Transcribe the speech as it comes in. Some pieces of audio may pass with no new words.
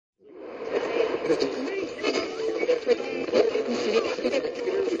Get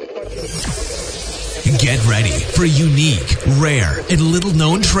ready for unique, rare, and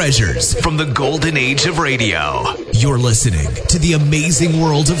little-known treasures from the golden age of radio. You're listening to The Amazing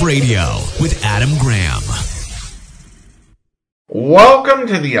World of Radio with Adam Graham. Welcome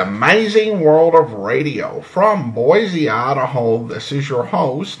to The Amazing World of Radio. From Boise, Idaho, this is your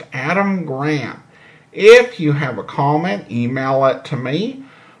host, Adam Graham. If you have a comment, email it to me,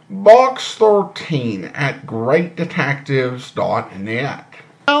 box13@greatdetectives.net.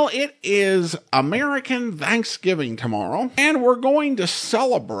 Well, it is American Thanksgiving tomorrow, and we're going to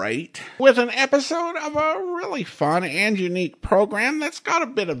celebrate with an episode of a really fun and unique program that's got a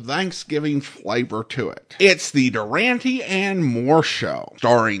bit of Thanksgiving flavor to it. It's the Durante and Moore Show,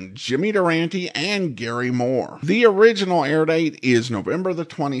 starring Jimmy Durante and Gary Moore. The original air date is November the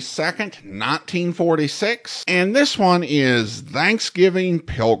 22nd, 1946, and this one is Thanksgiving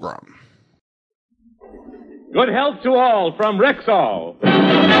Pilgrim. Good health to all from Rexall.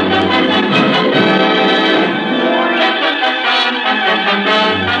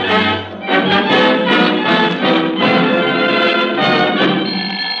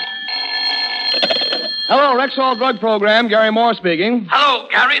 Hello, Rexall Drug Program. Gary Moore speaking. Hello,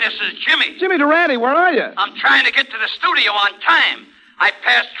 Gary. This is Jimmy. Jimmy Durante, where are you? I'm trying to get to the studio on time. I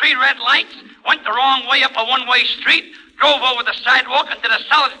passed 3 red lights, went the wrong way up a one-way street, drove over the sidewalk and did a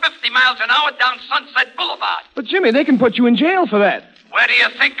solid 50 miles an hour down Sunset Boulevard. But, Jimmy, they can put you in jail for that. Where do you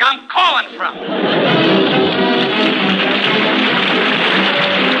think I'm calling from?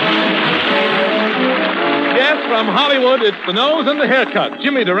 Yes, from Hollywood, it's the nose and the haircut.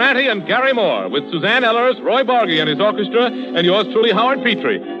 Jimmy Durante and Gary Moore with Suzanne Ellers, Roy Bargy and his orchestra, and yours truly, Howard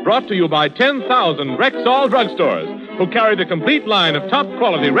Petrie. Brought to you by 10,000 Rexall drugstores, who carry the complete line of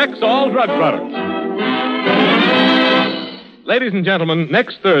top-quality Rexall drug products. Ladies and gentlemen,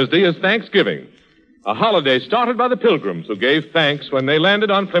 next Thursday is Thanksgiving, a holiday started by the Pilgrims who gave thanks when they landed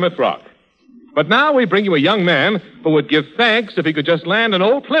on Plymouth Rock. But now we bring you a young man who would give thanks if he could just land an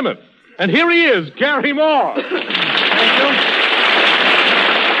old Plymouth. And here he is, Gary Moore. Thank you.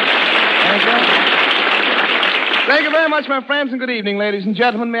 Thank you very much, my friends, and good evening, ladies and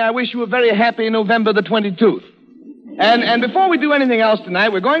gentlemen. May I wish you a very happy November the 22nd. And before we do anything else tonight,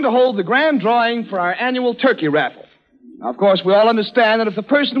 we're going to hold the grand drawing for our annual turkey raffle. Now, of course, we all understand that if the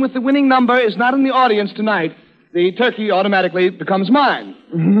person with the winning number is not in the audience tonight, the turkey automatically becomes mine.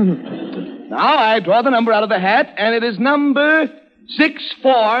 Now, I draw the number out of the hat, and it is number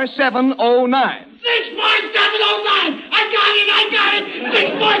 64709. 64709! I got it!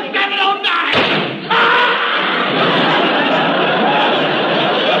 64709! Ah!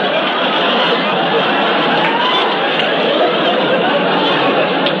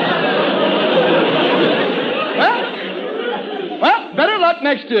 Well, better luck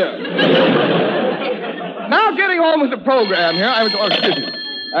next year. Now, getting on with the program here, excuse me.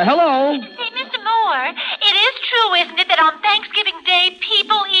 Hello? Hey, Mr. Moore, it is true, isn't it, that on Thanksgiving Day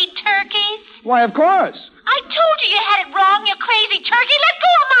people eat turkeys? Why, of course. I told you you had it wrong, you crazy turkey. Let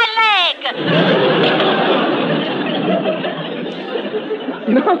go of my leg.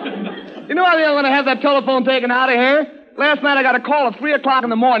 You know how I'm going to have that telephone taken out of here? Last night I got a call at 3 o'clock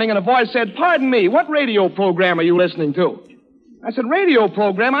in the morning, and a voice said, "Pardon me, what radio program are you listening to?" I said, "Radio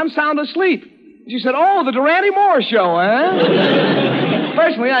program? I'm sound asleep." She said, "Oh, the Durante Moore Show, eh?"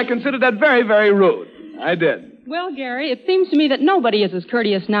 Personally, I considered that very, very rude. I did. Well, Gary, it seems to me that nobody is as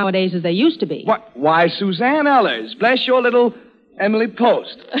courteous nowadays as they used to be. What? Why, Suzanne Ellers. Bless your little Emily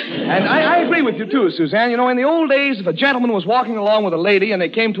Post. And I agree with you, too, Suzanne. You know, in the old days, if a gentleman was walking along with a lady and they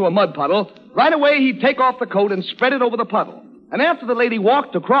came to a mud puddle, right away he'd take off the coat and spread it over the puddle. And after the lady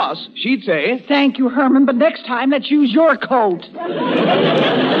walked across, she'd say, "Thank you, Herman, but next time let's use your coat." It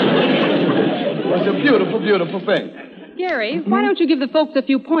was a beautiful, beautiful thing. Gary, why don't you give the folks a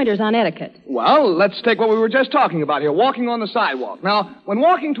few pointers on etiquette? Well, let's take what we were just talking about here, walking on the sidewalk. Now, when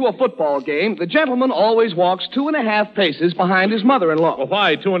walking to a football game, the gentleman always walks 2.5 paces behind his mother-in-law. Well,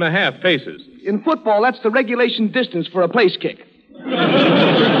 why 2.5 paces? In football, that's the regulation distance for a place kick.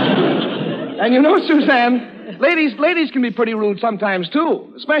 And you know, Suzanne, ladies can be pretty rude sometimes,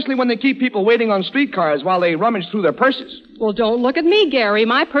 too, especially when they keep people waiting on streetcars while they rummage through their purses. Well, don't look at me, Gary.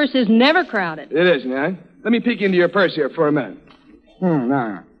 My purse is never crowded. It isn't, eh? Let me peek into your purse here for a minute.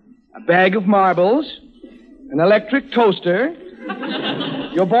 Now, a bag of marbles, an electric toaster,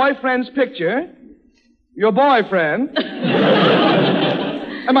 your boyfriend's picture, your boyfriend.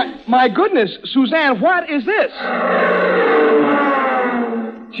 And my goodness, Suzanne, what is this?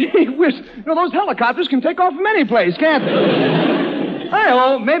 Gee whiz. You know, those helicopters can take off from any place, can't they?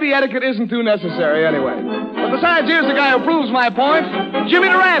 Well, maybe etiquette isn't too necessary anyway. But besides, here's the guy who proves my point, Jimmy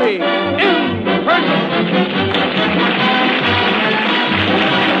Durante.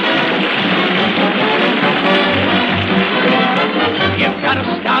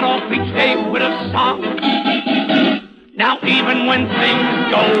 start off each day with a song. Now even when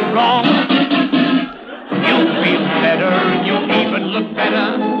things go wrong, you feel better, you even look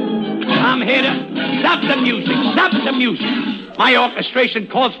better. I'm here to stop the music, stop the music. My orchestration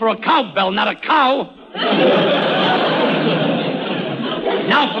calls for a cowbell, not a cow.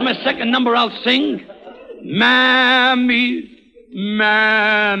 Now for my second number, I'll sing. Mammy,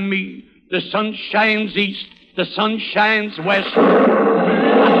 Mammy, the sun shines east, the sun shines west.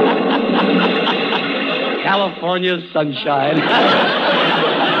 California's sunshine.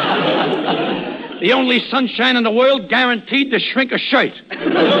 The only sunshine in the world guaranteed to shrink a shirt. Oh,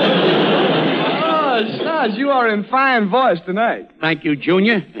 Sarge, you are in fine voice tonight. Thank you,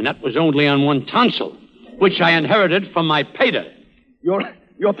 Junior. And that was only on one tonsil, which I inherited from my pater. Your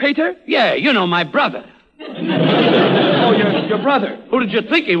pater? Yeah, you know, my brother. Oh, your brother. Who did you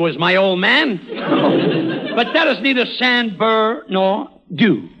think he was, my old man? But that is neither san, bur, nor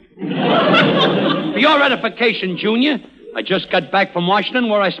do. For your edification, Junior, I just got back from Washington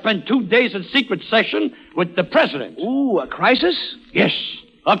where I spent 2 days in secret session with the president. Ooh, a crisis? Yes,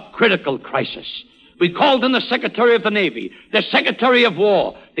 a critical crisis. We called in the Secretary of the Navy, the Secretary of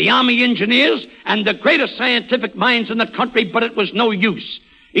War, the Army engineers, and the greatest scientific minds in the country, but it was no use.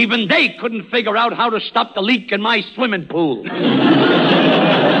 Even they couldn't figure out how to stop the leak in my swimming pool.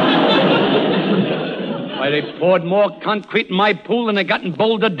 Why, they poured more concrete in my pool than they got in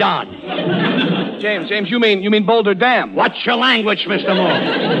Boulder Don. James, you mean Boulder Dam? Watch your language, Mr. Moore.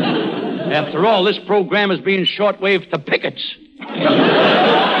 After all, this program is being shortwaved to pickets.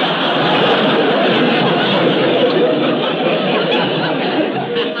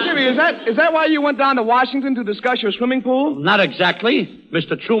 Jimmy, is that why you went down to Washington to discuss your swimming pool? Not exactly.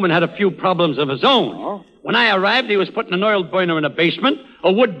 Mr. Truman had a few problems of his own. Oh. When I arrived, he was putting an oil burner in the basement,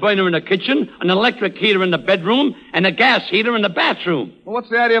 a wood burner in the kitchen, an electric heater in the bedroom, and a gas heater in the bathroom. Well, what's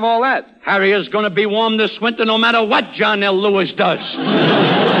the idea of all that? Harriet's going to be warm this winter no matter what John L. Lewis does.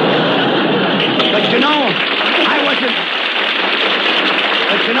 But you know,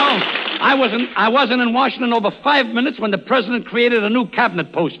 I wasn't in Washington over 5 minutes when the president created a new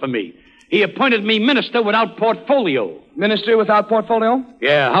cabinet post for me. He appointed me minister without portfolio. Minister without portfolio?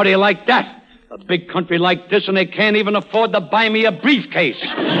 Yeah, how do you like that? A big country like this, and they can't even afford to buy me a briefcase.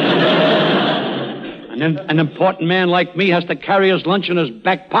 An important man like me has to carry his lunch in his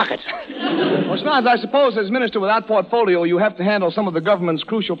back pocket. Well, Snodds, I suppose as minister without portfolio, you have to handle some of the government's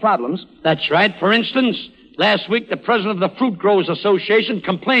crucial problems. That's right. For instance, last week the president of the Fruit Growers Association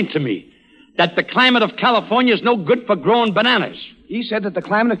complained to me that the climate of California is no good for growing bananas. He said that the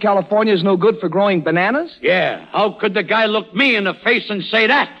climate of California is no good for growing bananas? Yeah. How could the guy look me in the face and say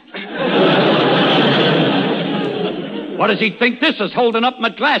that? What does he think this is holding up my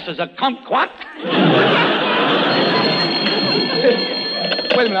glasses? A kumquat?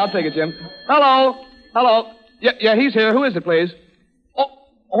 Wait a minute, I'll take it, Jim. Hello? Yeah, he's here. Who is it, please?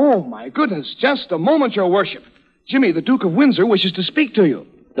 Oh, my goodness. Just a moment, Your Worship. Jimmy, the Duke of Windsor, wishes to speak to you.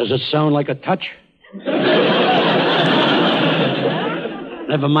 Does it sound like a touch?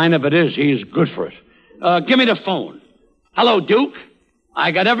 Never mind if it is. He's good for it. Give me the phone. Hello, Duke.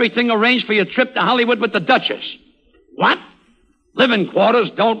 I got everything arranged for your trip to Hollywood with the Duchess. What? Living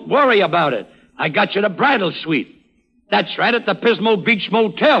quarters? Don't worry about it. I got you the bridal suite. That's right, at the Pismo Beach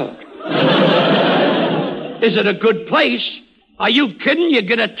Motel. Is it a good place? Are you kidding? You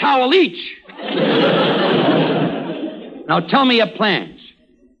get a towel each. Now tell me your plans.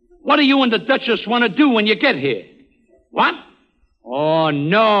 What do you and the Duchess want to do when you get here? What? Oh,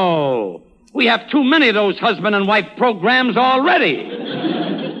 no. We have too many of those husband and wife programs already.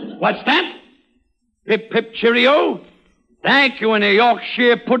 What's that? Pip, pip, cheerio. Thank you, and a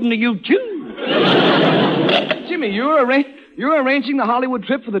Yorkshire pudding to you, too. Jimmy, you're arranging the Hollywood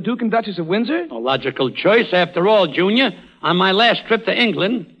trip for the Duke and Duchess of Windsor? A logical choice, after all, Junior. On my last trip to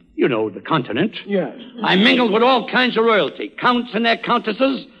England, you know, the continent. Yes. I mingled with all kinds of royalty. Counts and their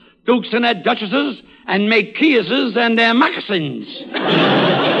countesses, dukes and their duchesses, and marquises and their moccasins.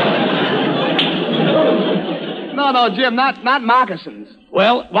 No, Jim, not moccasins.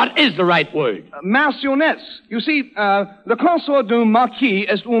 Well, what is the right word? Marchioness. You see, le consort d'un marquis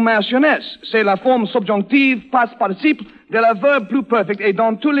est une marchioness. C'est la forme subjonctive past participe de la verbe plus perfect et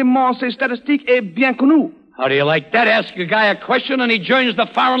dans tous les mondes c'est statistique et bien connu. How do you like that? Ask a guy a question and he joins the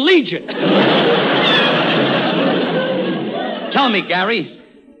Foreign Legion. Tell me, Gary,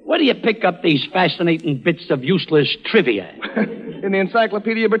 where do you pick up these fascinating bits of useless trivia? In the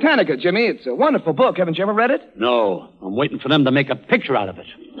Encyclopedia Britannica, Jimmy. It's a wonderful book. Haven't you ever read it? No. I'm waiting for them to make a picture out of it.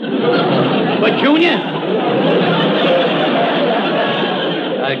 But, Junior,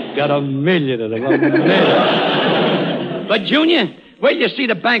 I got a million of them. But, Junior, Well, you see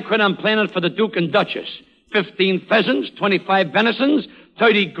the banquet I'm planning for the Duke and Duchess. 15 pheasants, 25 venisons,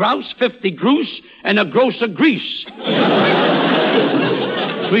 30 grouse, 50 grouse, and a gross of grease.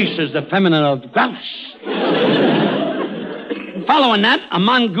 Grease is the feminine of grouse. Following that, a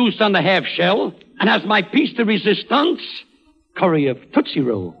mongoose on the half shell, and as my piece de resistance, curry of Tootsie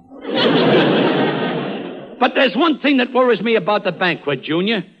Roll. But there's one thing that worries me about the banquet,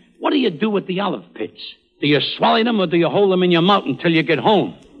 Junior. What do you do with the olive pits? Do you swallow them or do you hold them in your mouth until you get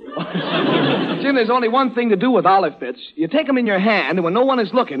home? Jim, there's only one thing to do with olive pits. You take them in your hand, and when no one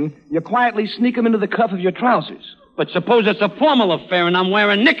is looking, you quietly sneak them into the cuff of your trousers. But suppose it's a formal affair and I'm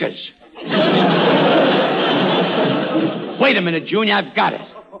wearing knickers. Wait a minute, Junior, I've got it.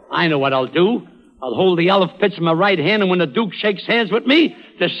 I know what I'll do. I'll hold the olive pits in my right hand, and when the Duke shakes hands with me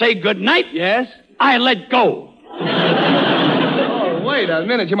to say good night, yes, I let go. Oh, wait a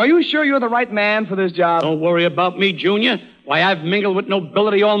minute, Jim. Are you sure you're the right man for this job? Don't worry about me, Junior. Why, I've mingled with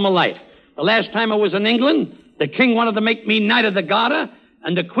nobility all my life. The last time I was in England, the king wanted to make me Knight of the Garter,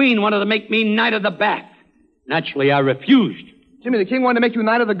 and the queen wanted to make me Knight of the Bath. Naturally, I refused. Jimmy, the king wanted to make you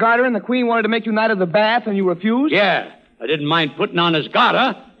Knight of the Garter, and the queen wanted to make you Knight of the Bath, and you refused? Yeah. I didn't mind putting on his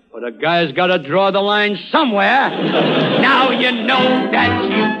garter, but a guy's got to draw the line somewhere. Now you know that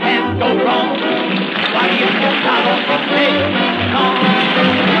you can't go wrong. Why you just follow the big song?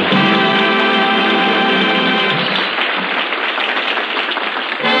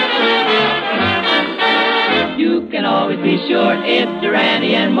 You can always be sure it's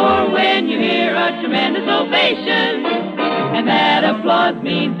Durante and Moore when you hear a tremendous ovation. And that applause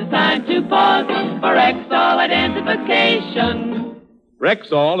means it's time to pause for Rexall identification.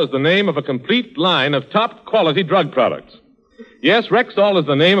 Rexall is the name of a complete line of top-quality drug products. Yes, Rexall is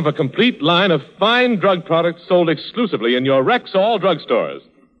the name of a complete line of fine drug products sold exclusively in your Rexall drugstores.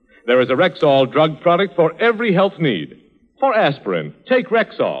 There is a Rexall drug product for every health need. For aspirin, take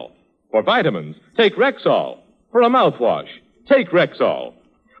Rexall. For vitamins, take Rexall. For a mouthwash, take Rexall.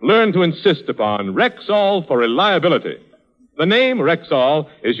 Learn to insist upon Rexall for reliability. The name Rexall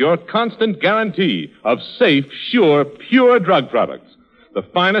is your constant guarantee of safe, sure, pure drug products. The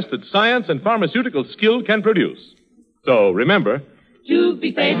finest that science and pharmaceutical skill can produce. So remember, to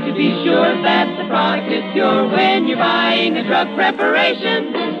be safe, to be sure that the product is pure when you're buying a drug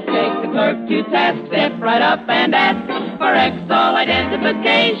preparation. Take the clerk to task, step right up and ask for Rexall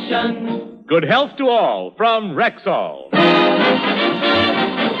identification. Good health to all from Rexall.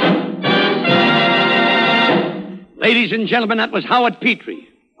 Ladies and gentlemen, that was Howard Petrie,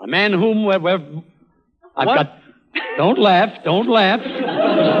 a man whom Don't laugh.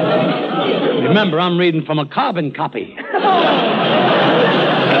 Remember, I'm reading from a carbon copy.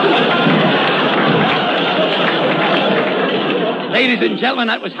 Ladies and gentlemen,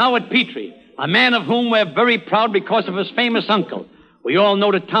 that was Howard Petrie, a man of whom we're very proud because of his famous uncle. We all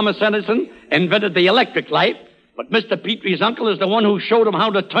know that Thomas Edison invented the electric light, but Mr. Petrie's uncle is the one who showed him how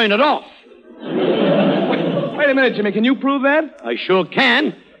to turn it off. Wait a minute, Jimmy. Can you prove that? I sure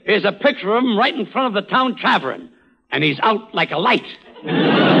can. Here's a picture of him right in front of the town tavern. And he's out like a light.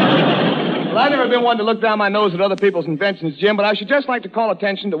 Well, I've never been one to look down my nose at other people's inventions, Jim, but I should just like to call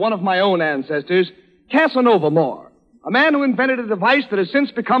attention to one of my own ancestors, Casanova Moore, a man who invented a device that has since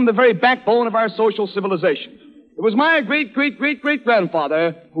become the very backbone of our social civilization. It was my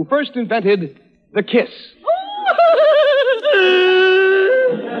great-great-great-great-grandfather who first invented the kiss.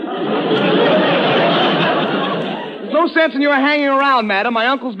 There's no sense in your hanging around, madam. My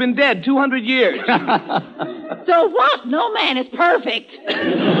uncle's been dead 200 years. So what? No man is perfect.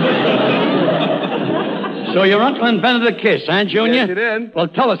 So your uncle invented a kiss, huh, Junior? Yes, he did. Well,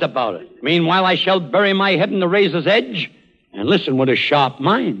 tell us about it. Meanwhile, I shall bury my head in the razor's edge and listen with a sharp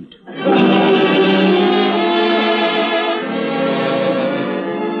mind.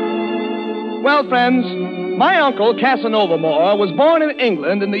 Well, friends, my uncle, Casanova Moore, was born in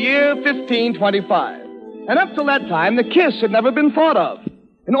England in the year 1525. And up till that time, the kiss had never been thought of.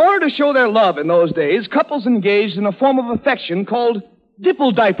 In order to show their love in those days, couples engaged in a form of affection called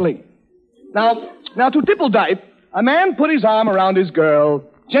dipple-dipling. Now, to dipple-dipe, a man put his arm around his girl,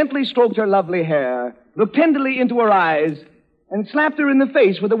 gently stroked her lovely hair, looked tenderly into her eyes, and slapped her in the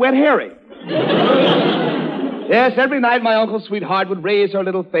face with a wet herring. Yes, every night my uncle's sweetheart would raise her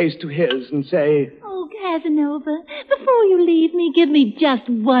little face to his and say, "Oh, Casanova, before you leave me, give me just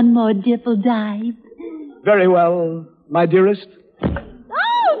one more dipple-dipe." "Very well, my dearest."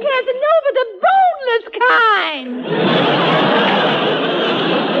 "Oh, Casanova, the boneless kind."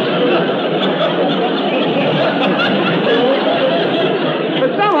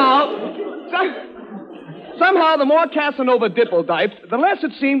 But somehow, the more Casanova dipple-diped, the less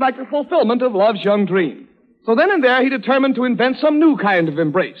it seemed like the fulfillment of love's young dream. So then and there, he determined to invent some new kind of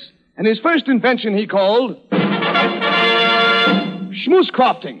embrace. And his first invention he called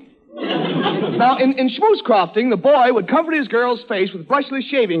schmoose-crofting. Now, in schmoose-crofting, the boy would cover his girl's face with brushless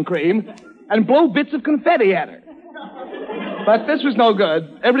shaving cream and blow bits of confetti at her. But this was no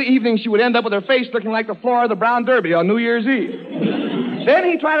good. Every evening she would end up with her face looking like the floor of the Brown Derby on New Year's Eve. Then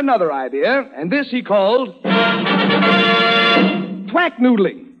he tried another idea, and this he called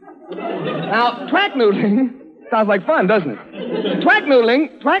twack-noodling. Now, twack-noodling sounds like fun, doesn't it?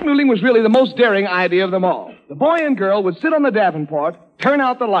 Twack-noodling was really the most daring idea of them all. The boy and girl would sit on the Davenport, turn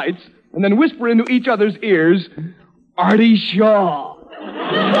out the lights, and then whisper into each other's ears, Artie Shaw.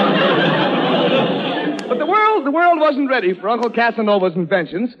 But the world wasn't ready for Uncle Casanova's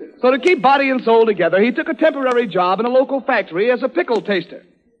inventions, so to keep body and soul together, he took a temporary job in a local factory as a pickle taster.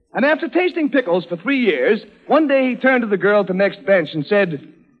 And after tasting pickles for 3 years, one day he turned to the girl at the next bench and said,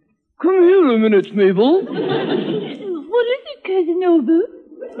 Come here a minute, Mabel. What is it, Casanova?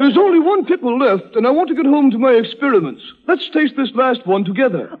 There's only one pickle left, and I want to get home to my experiments. Let's taste this last one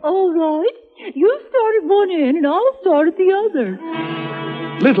together. All right. You start at one end, and I'll start at the other.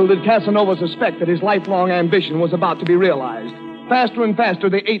 Little did Casanova suspect that his lifelong ambition was about to be realized. Faster and faster,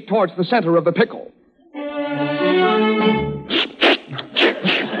 they ate towards the center of the pickle.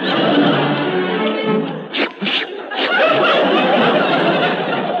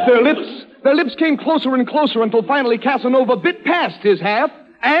 Their lips came closer and closer until finally Casanova bit past his half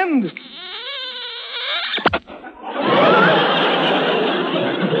and...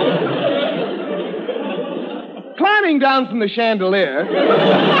 Climbing down from the chandelier,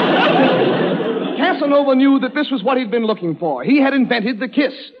 Casanova knew that this was what he'd been looking for. He had invented the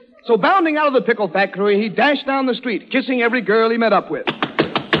kiss. So bounding out of the pickle factory, he dashed down the street, kissing every girl he met up with.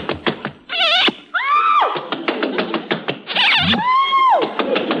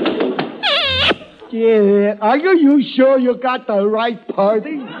 Yeah, are you sure you got the right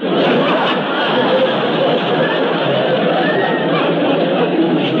party?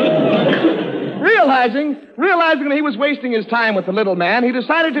 Realizing that he was wasting his time with the little man, he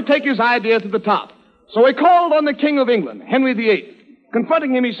decided to take his idea to the top. So he called on the King of England, Henry VIII.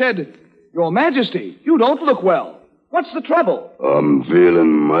 Confronting him, he said, Your Majesty, you don't look well. What's the trouble? I'm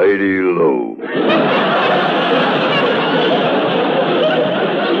feeling mighty low.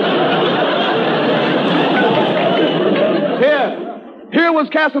 Here was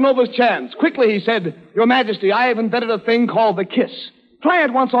Casanova's chance. Quickly, he said, Your Majesty, I have invented a thing called the kiss. Try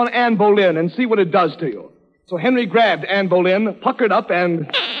it once on Anne Boleyn and see what it does to you. So Henry grabbed Anne Boleyn, puckered up,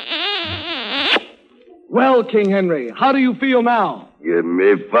 and... Well, King Henry, how do you feel now? Give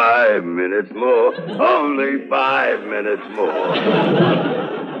me 5 minutes more. Only 5 minutes more.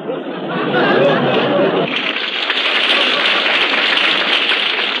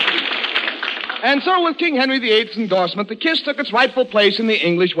 And so with King Henry VIII's endorsement, the kiss took its rightful place in the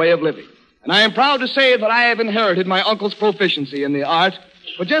English way of living. And I am proud to say that I have inherited my uncle's proficiency in the art.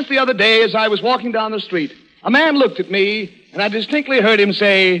 But just the other day, as I was walking down the street, a man looked at me, and I distinctly heard him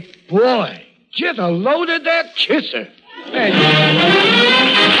say, Boy, get a load of that kisser.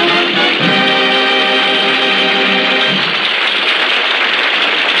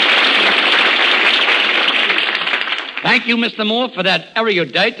 Thank you, Mr. Moore, for that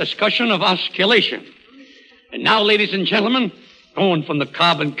erudite discussion of osculation. And now, ladies and gentlemen, going from the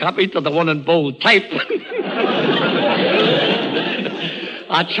carbon copy to the one in bold type,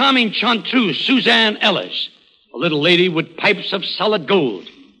 our charming chanteuse, Suzanne Ellis, a little lady with pipes of solid gold.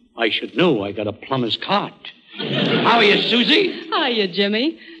 I should know. I got a plumber's cart. How are you, Susie? Hiya,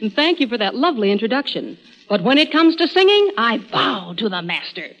 Jimmy. And thank you for that lovely introduction. But when it comes to singing, I bow to the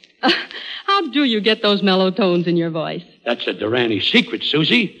master. How do you get those mellow tones in your voice? That's a Durante secret,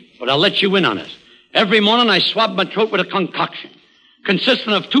 Susie, but I'll let you in on it. Every morning I swab my throat with a concoction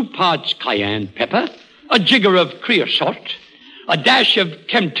consisting of 2 pods cayenne pepper, a jigger of creosote, a dash of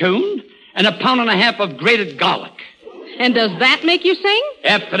Chemtune, and a 1.5 pounds of grated garlic. And does that make you sing?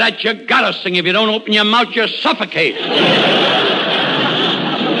 After that, you gotta sing. If you don't open your mouth, you suffocate.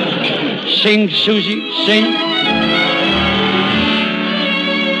 Sing, Susie, sing.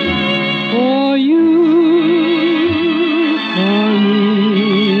 For you, for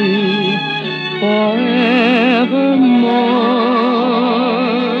me, forevermore,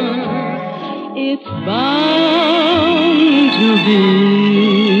 it's bound to be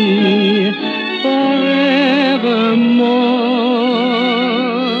forevermore.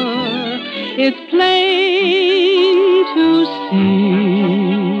 It's plain to see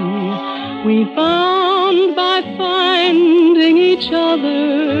we found by finding each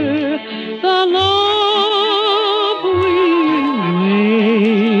other the love we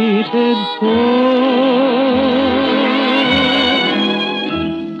waited for.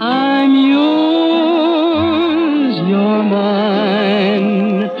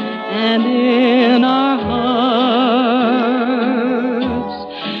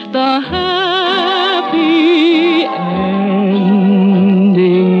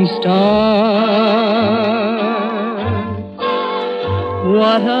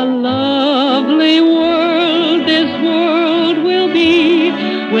 What a lovely world this world will be,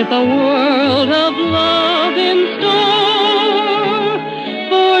 with a world of love in store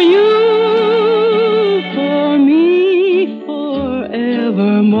for you, for me,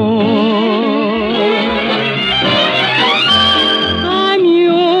 forevermore. I'm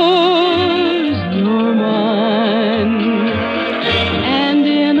yours, you're mine, and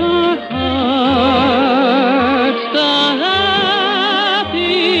in our hearts the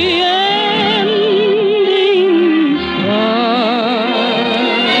happy ending start.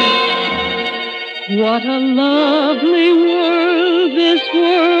 What a lovely world this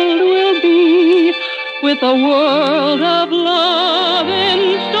world will be, with a world of love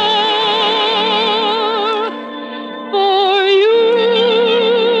in store for you,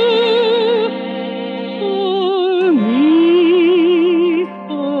 for me,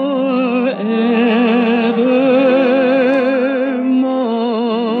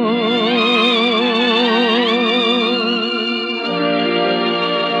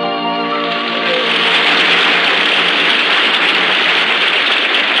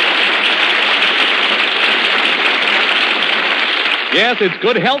 Yes, it's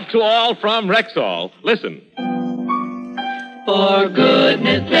good health to all from Rexall. Listen. For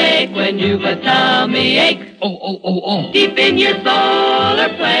goodness sake, when you've a tummy ache, deep in your solar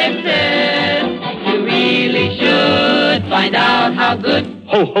plexus, you really should find out how good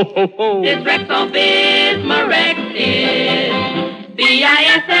Ho, ho, ho, ho. this Rexall Bismarex is.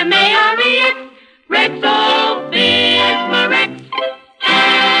 Bismarex, Rexall Bismarex.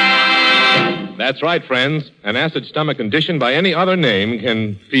 That's right, friends. An acid stomach condition by any other name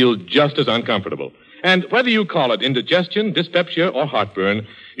can feel just as uncomfortable. And whether you call it indigestion, dyspepsia, or heartburn,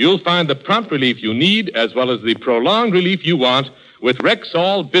 you'll find the prompt relief you need as well as the prolonged relief you want with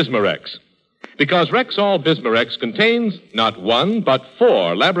Rexall Bismarex. Because Rexall Bismarex contains not one, but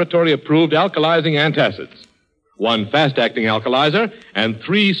 4 laboratory-approved alkalizing antacids. 1 fast-acting alkalizer and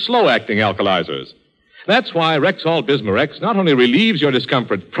 3 slow-acting alkalizers. That's why Rexall Bismarex not only relieves your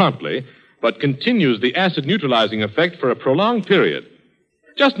discomfort promptly, but continues the acid-neutralizing effect for a prolonged period.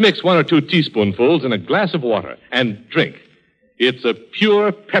 Just mix 1 or 2 teaspoonfuls in a glass of water and drink. It's a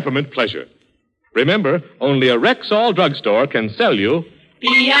pure peppermint pleasure. Remember, only a Rexall drugstore can sell you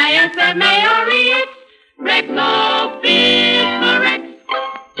Bismarex, Rexall Bismarex.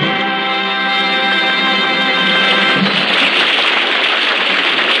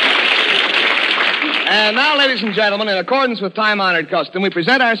 And now, ladies and gentlemen, in accordance with time-honored custom, we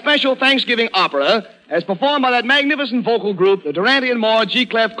present our special Thanksgiving opera as performed by that magnificent vocal group, the Durante and Moore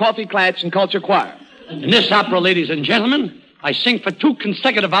G-Clef Coffee Clatch and Culture Choir. In this opera, ladies and gentlemen, I sing for 2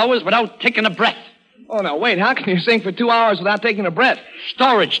 consecutive hours without taking a breath. Oh, now, wait, how can you sing for 2 hours without taking a breath?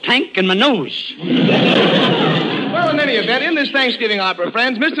 Storage tank in my nose. Well, in any event, in this Thanksgiving opera,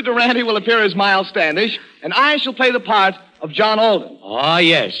 friends, Mr. Durante will appear as Miles Standish, and I shall play the part of John Alden. Oh,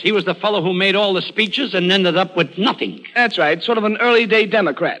 yes. He was the fellow who made all the speeches and ended up with nothing. That's right, sort of an early-day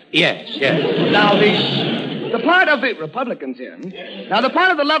Democrat. Yes, yes. Now, the part of the Republicans here. Now, the part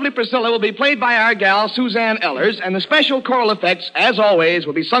of the lovely Priscilla will be played by our gal, Suzanne Ellers, and the special choral effects, as always,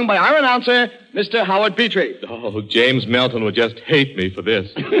 will be sung by our announcer, Mr. Howard Petrie. Oh, James Melton would just hate me for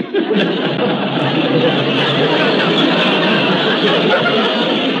this.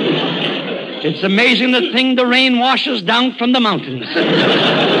 It's amazing the thing the rain washes down from the mountains.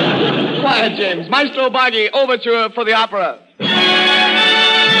 Quiet, James. Maestro Baggi, overture for the opera.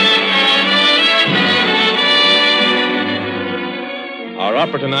 Our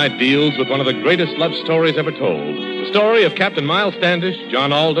opera tonight deals with one of the greatest love stories ever told. The story of Captain Miles Standish,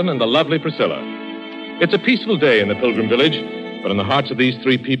 John Alden, and the lovely Priscilla. It's a peaceful day in the Pilgrim Village, but in the hearts of these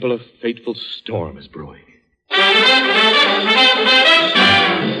 3 people, a fateful storm is brewing.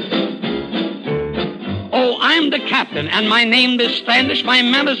 Oh, I'm the captain, and my name is Standish. My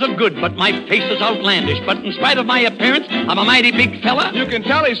manners are good, but my face is outlandish. But in spite of my appearance, I'm a mighty big fella. You can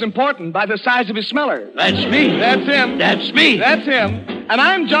tell he's important by the size of his smeller. That's me. That's him. That's me. That's him. And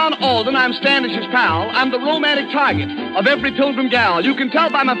I'm John Alden. I'm Standish's pal. I'm the romantic target of every pilgrim gal. You can tell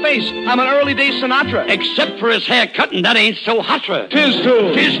by my face I'm an early-day Sinatra. Except for his haircut, and that ain't so hotra. 'Tis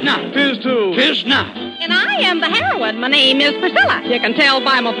too. 'Tis not. 'Tis too. 'Tis not. And I am the heroine. My name is Priscilla. You can tell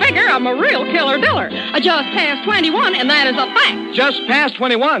by my figure I'm a real killer diller. I just passed 21, and that is a fact. Just past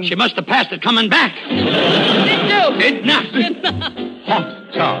 21. She must have passed it coming back. Did you? Did not. Hot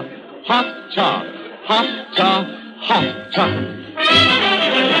cha, hot cha, hot cha, hot cha.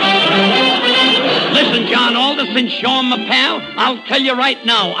 Listen. Listen, John Alderson, show him a pal. I'll tell you right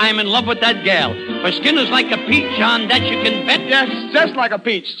now, I'm in love with that gal. Her skin is like a peach, on that you can bet. Yes, just like a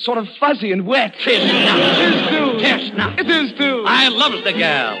peach. Sort of fuzzy and wet. Tis not. It is too. Tis not. It is too. I loves the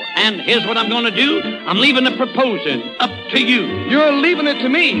gal. And here's what I'm going to do. I'm leaving the proposing up to you. You're leaving it to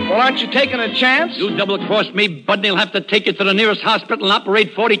me. Well, aren't you taking a chance? You double-cross me, bud, and he'll have to take you to the nearest hospital and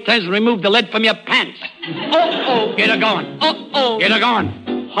operate 40 times and remove the lead from your pants. Uh-oh. Get her going. Uh-oh. Get her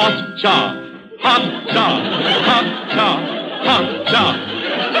going. Hot cha. Hot cha. Hot cha. Hot cha.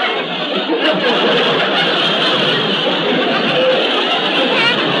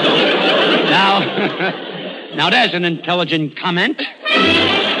 Now there's an intelligent comment.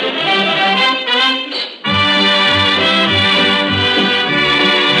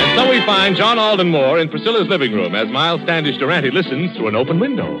 And so we find John Alden Moore in Priscilla's living room as Miles Standish Durante listens through an open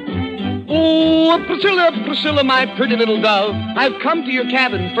window. Oh, Priscilla, Priscilla, my pretty little dove. I've come to your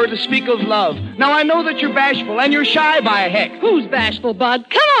cabin for to speak of love. Now, I know that you're bashful and you're shy by a heck. Who's bashful, Bud?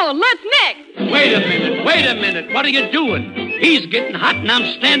 Come on, let's mix. Wait a minute. What are you doing? He's getting hot and I'm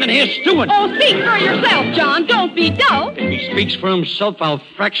standing here stewing. Oh, speak for yourself, John. Don't be dull. If he speaks for himself, I'll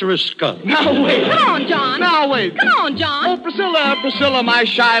fracture his skull. Now, wait. Come on, John. Now, wait. Come on, John. Oh, Priscilla, Priscilla, my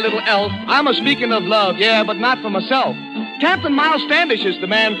shy little elf. I'm a-speaking of love, yeah, but not for myself. Captain Miles Standish is the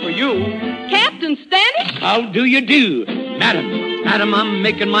man for you. Captain Standish? How do you do? Madam, I'm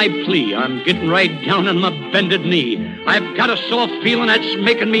making my plea. I'm getting right down on my bended knee. I've got a soft feeling that's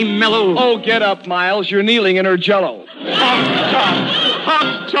making me mellow. Oh, get up, Miles. You're kneeling in her jello. Hot cha.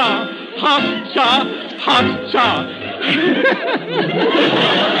 Hot cha. Hot cha. Hot cha.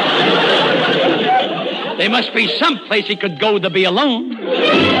 There must be some place he could go to be alone.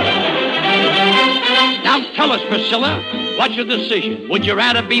 Now tell us, Priscilla, what's your decision? Would you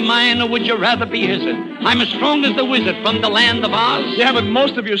rather be mine or would you rather be his'n? I'm as strong as the wizard from the land of Oz. Yeah, but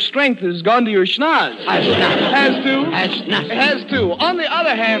most of your strength has gone to your schnoz. Has not. Has to? Has not. Has to. On the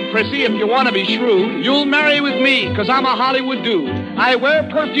other hand, Prissy, if you want to be shrewd, you'll marry with me, because I'm a Hollywood dude. I wear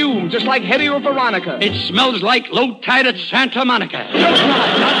perfume just like Hetty or Veronica. It smells like low tide at Santa Monica. Just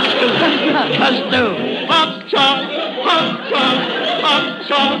do. Hot cha. Hot cha. Hot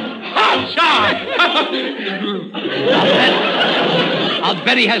cha. Hot cha. I'll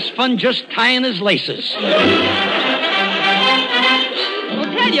bet he has fun just tying his laces. I'll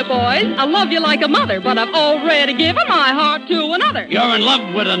tell you, boys, I love you like a mother, but I've already given my heart to another. You're in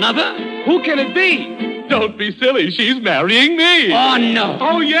love with another? Who can it be? Don't be silly. She's marrying me. Oh, no.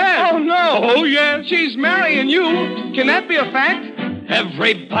 Oh, yes. Oh, no. Oh, yes. She's marrying you. Can that be a fact?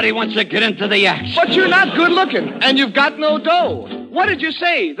 Everybody wants to get into the act. But you're not good looking, and you've got no dough. What did you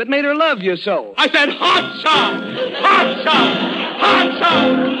say that made her love you so? I said hot cha. Hot cha. Hot cha.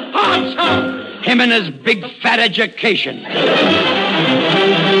 Hot cha. Him and his big fat education.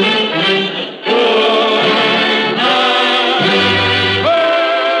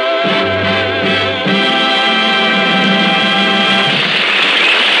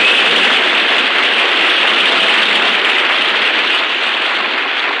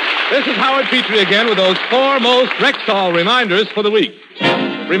 This is Howard Petrie again with those four most Rexall reminders for the week.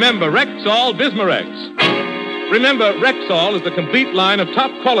 Remember Rexall Bismarex. Remember, Rexall is the complete line of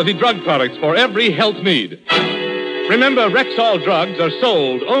top-quality drug products for every health need. Remember, Rexall drugs are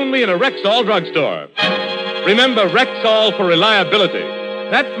sold only in a Rexall drugstore. Remember, Rexall for reliability.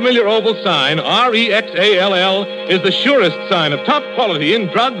 That familiar oval sign, R-E-X-A-L-L, is the surest sign of top quality in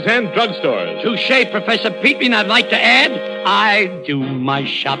drugs and drugstores. Touche, Professor Petrie, and I'd like to add, I do my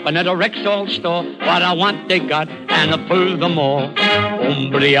shopping at a Rexall store. What I want, they got, and furthermore,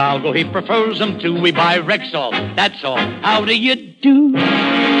 Hombre algo, he prefers them to. We buy Rexall, that's all. How do you do?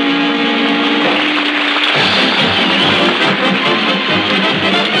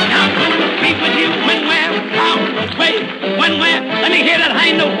 Now, be with you when we're round the way. When we're, let me hear that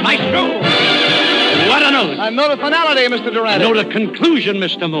high note, maestro. What a note. I know the finality, Mr. Durante. Know the conclusion,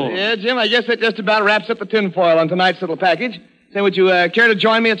 Mr. Moore. Yeah, Jim, I guess that just about wraps up the tinfoil on tonight's little package. Say, would you care to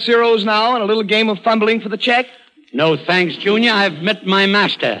join me at Ciro's now in a little game of fumbling for the check? No, thanks, Junior. I've met my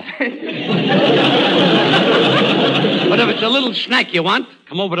master. But if it's a little snack you want,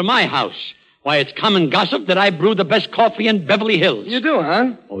 come over to my house. Why, it's common gossip that I brew the best coffee in Beverly Hills. You do,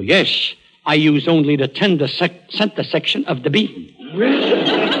 huh? Oh, yes. I use only the center section of the bean. Really?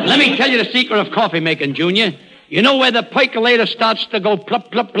 Let me tell you the secret of coffee making, Junior. You know where the percolator starts to go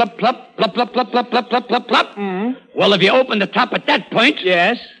plop, plop, plop, plop, plop, plop, plop, plop, plop, plop, plop, plop? Mm-hmm. Well, if you open the top at that point...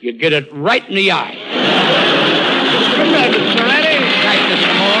 Yes? You get it right in the eye. Good night, Mr. Durante. Good night, Mr.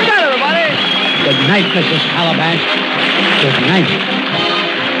 Moore. Good night, everybody. Good night, Mrs. Calabash. Good night.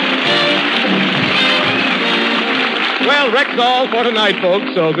 Well, Well, Rexall for tonight,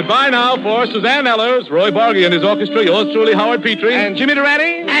 folks. So goodbye now for Suzanne Ellers, Roy Bargy and his orchestra, yours truly, Howard Petrie. And Jimmy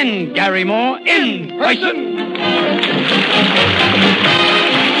Durante. And Gary Moore in person.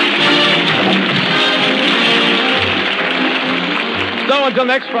 So until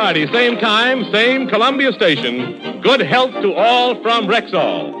next Friday, same time, same Columbia station, good health to all from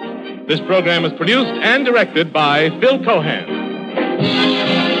Rexall. This program is produced and directed by Phil Cohan.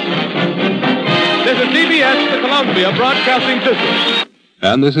 This is CBS, the Columbia Broadcasting System.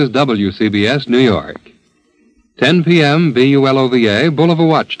 And this is WCBS, New York. 10 p.m. BULOVA, Bulova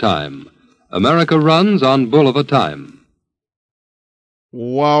Watch Time. America runs on Bulova Time.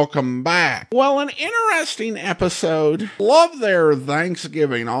 Welcome back. Well, an interesting episode. Love their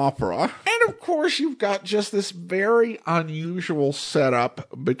Thanksgiving opera. And of course, you've got just this very unusual setup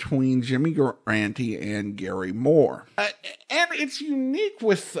between Jimmy Durante and Gary Moore. And it's unique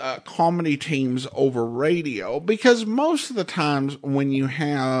with comedy teams over radio because most of the times when you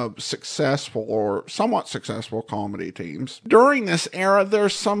have successful or somewhat successful comedy teams, during this era,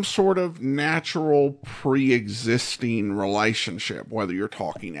 there's some sort of natural pre-existing relationship, whether you're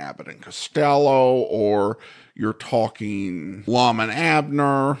talking Abbott and Costello, or you're talking Lum and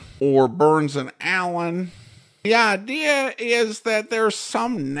Abner, or Burns and Allen. The idea is that there's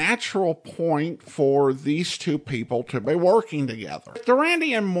some natural point for these two people to be working together.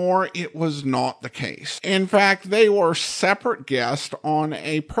 Durante and Moore, it was not the case. In fact, they were separate guests on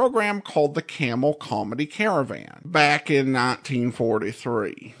a program called the Camel Comedy Caravan back in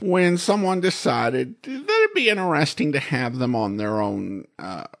 1943, when someone decided that it'd be interesting to have them on their own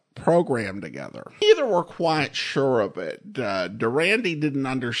program together. Neither were quite sure of it. Durante didn't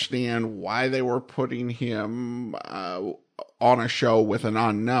understand why they were putting him on a show with an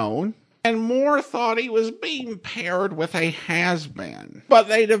unknown, and Moore thought he was being paired with a has-been. But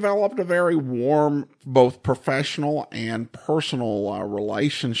they developed a very warm, both professional and personal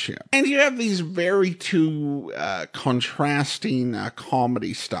relationship. And you have these very two contrasting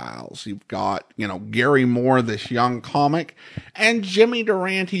comedy styles. You've got, Gary Moore, this young comic, and Jimmy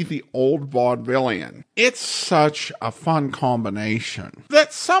Durante, the old vaudevillian. It's such a fun combination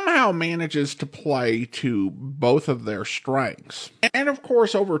that somehow manages to play to both of their strengths. And of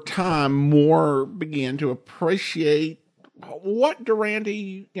course, over time, Moore began to appreciate what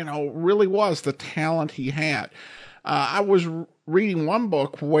Durante, really was, the talent he had. I was reading one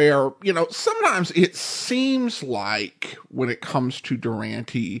book where, sometimes it seems like when it comes to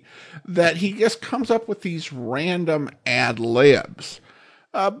Durante that he just comes up with these random ad libs.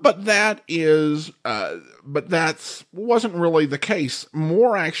 But that wasn't really the case.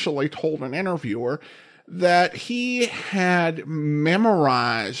 Moore actually told an interviewer that he had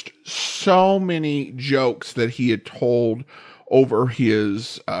memorized so many jokes that he had told over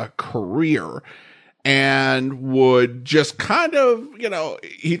his career, and would just kind of,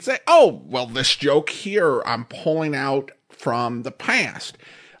 he'd say, oh, well, this joke here I'm pulling out from the past.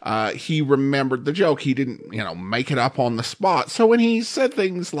 He remembered the joke. He didn't, make it up on the spot. So when he said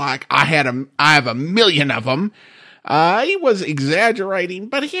things like, I have a million of them, he was exaggerating,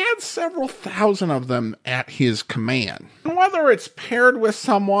 but he had several thousand of them at his command. And whether it's paired with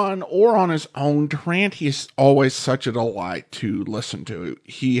someone or on his own, Durante is always such a delight to listen to.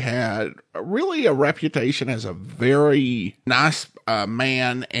 He had really a reputation as a very nice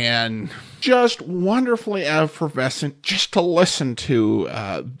man, and just wonderfully effervescent just to listen to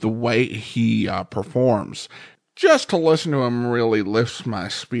the way he performs. Just to listen to him really lifts my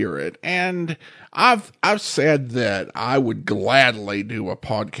spirit. And I've said that I would gladly do a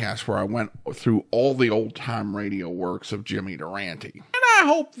podcast where I went through all the old-time radio works of Jimmy Durante. And I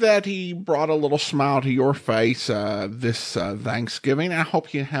hope that he brought a little smile to your face this Thanksgiving. I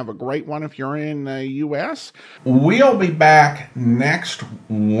hope you have a great one if you're in the U.S. We'll be back next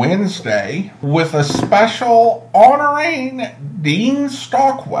Wednesday with a special honoring Dean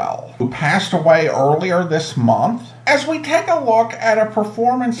Stockwell, who passed away earlier this month, as we take a look at a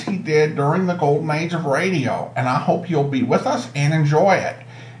performance he did during the golden age of radio. And I hope you'll be with us and enjoy it.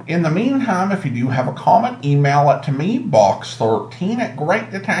 In the meantime, if you do have a comment, email it to me,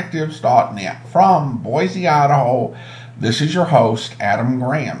 box13@greatdetectives.net. From Boise, Idaho, this is your host, Adam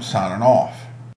Graham, signing off.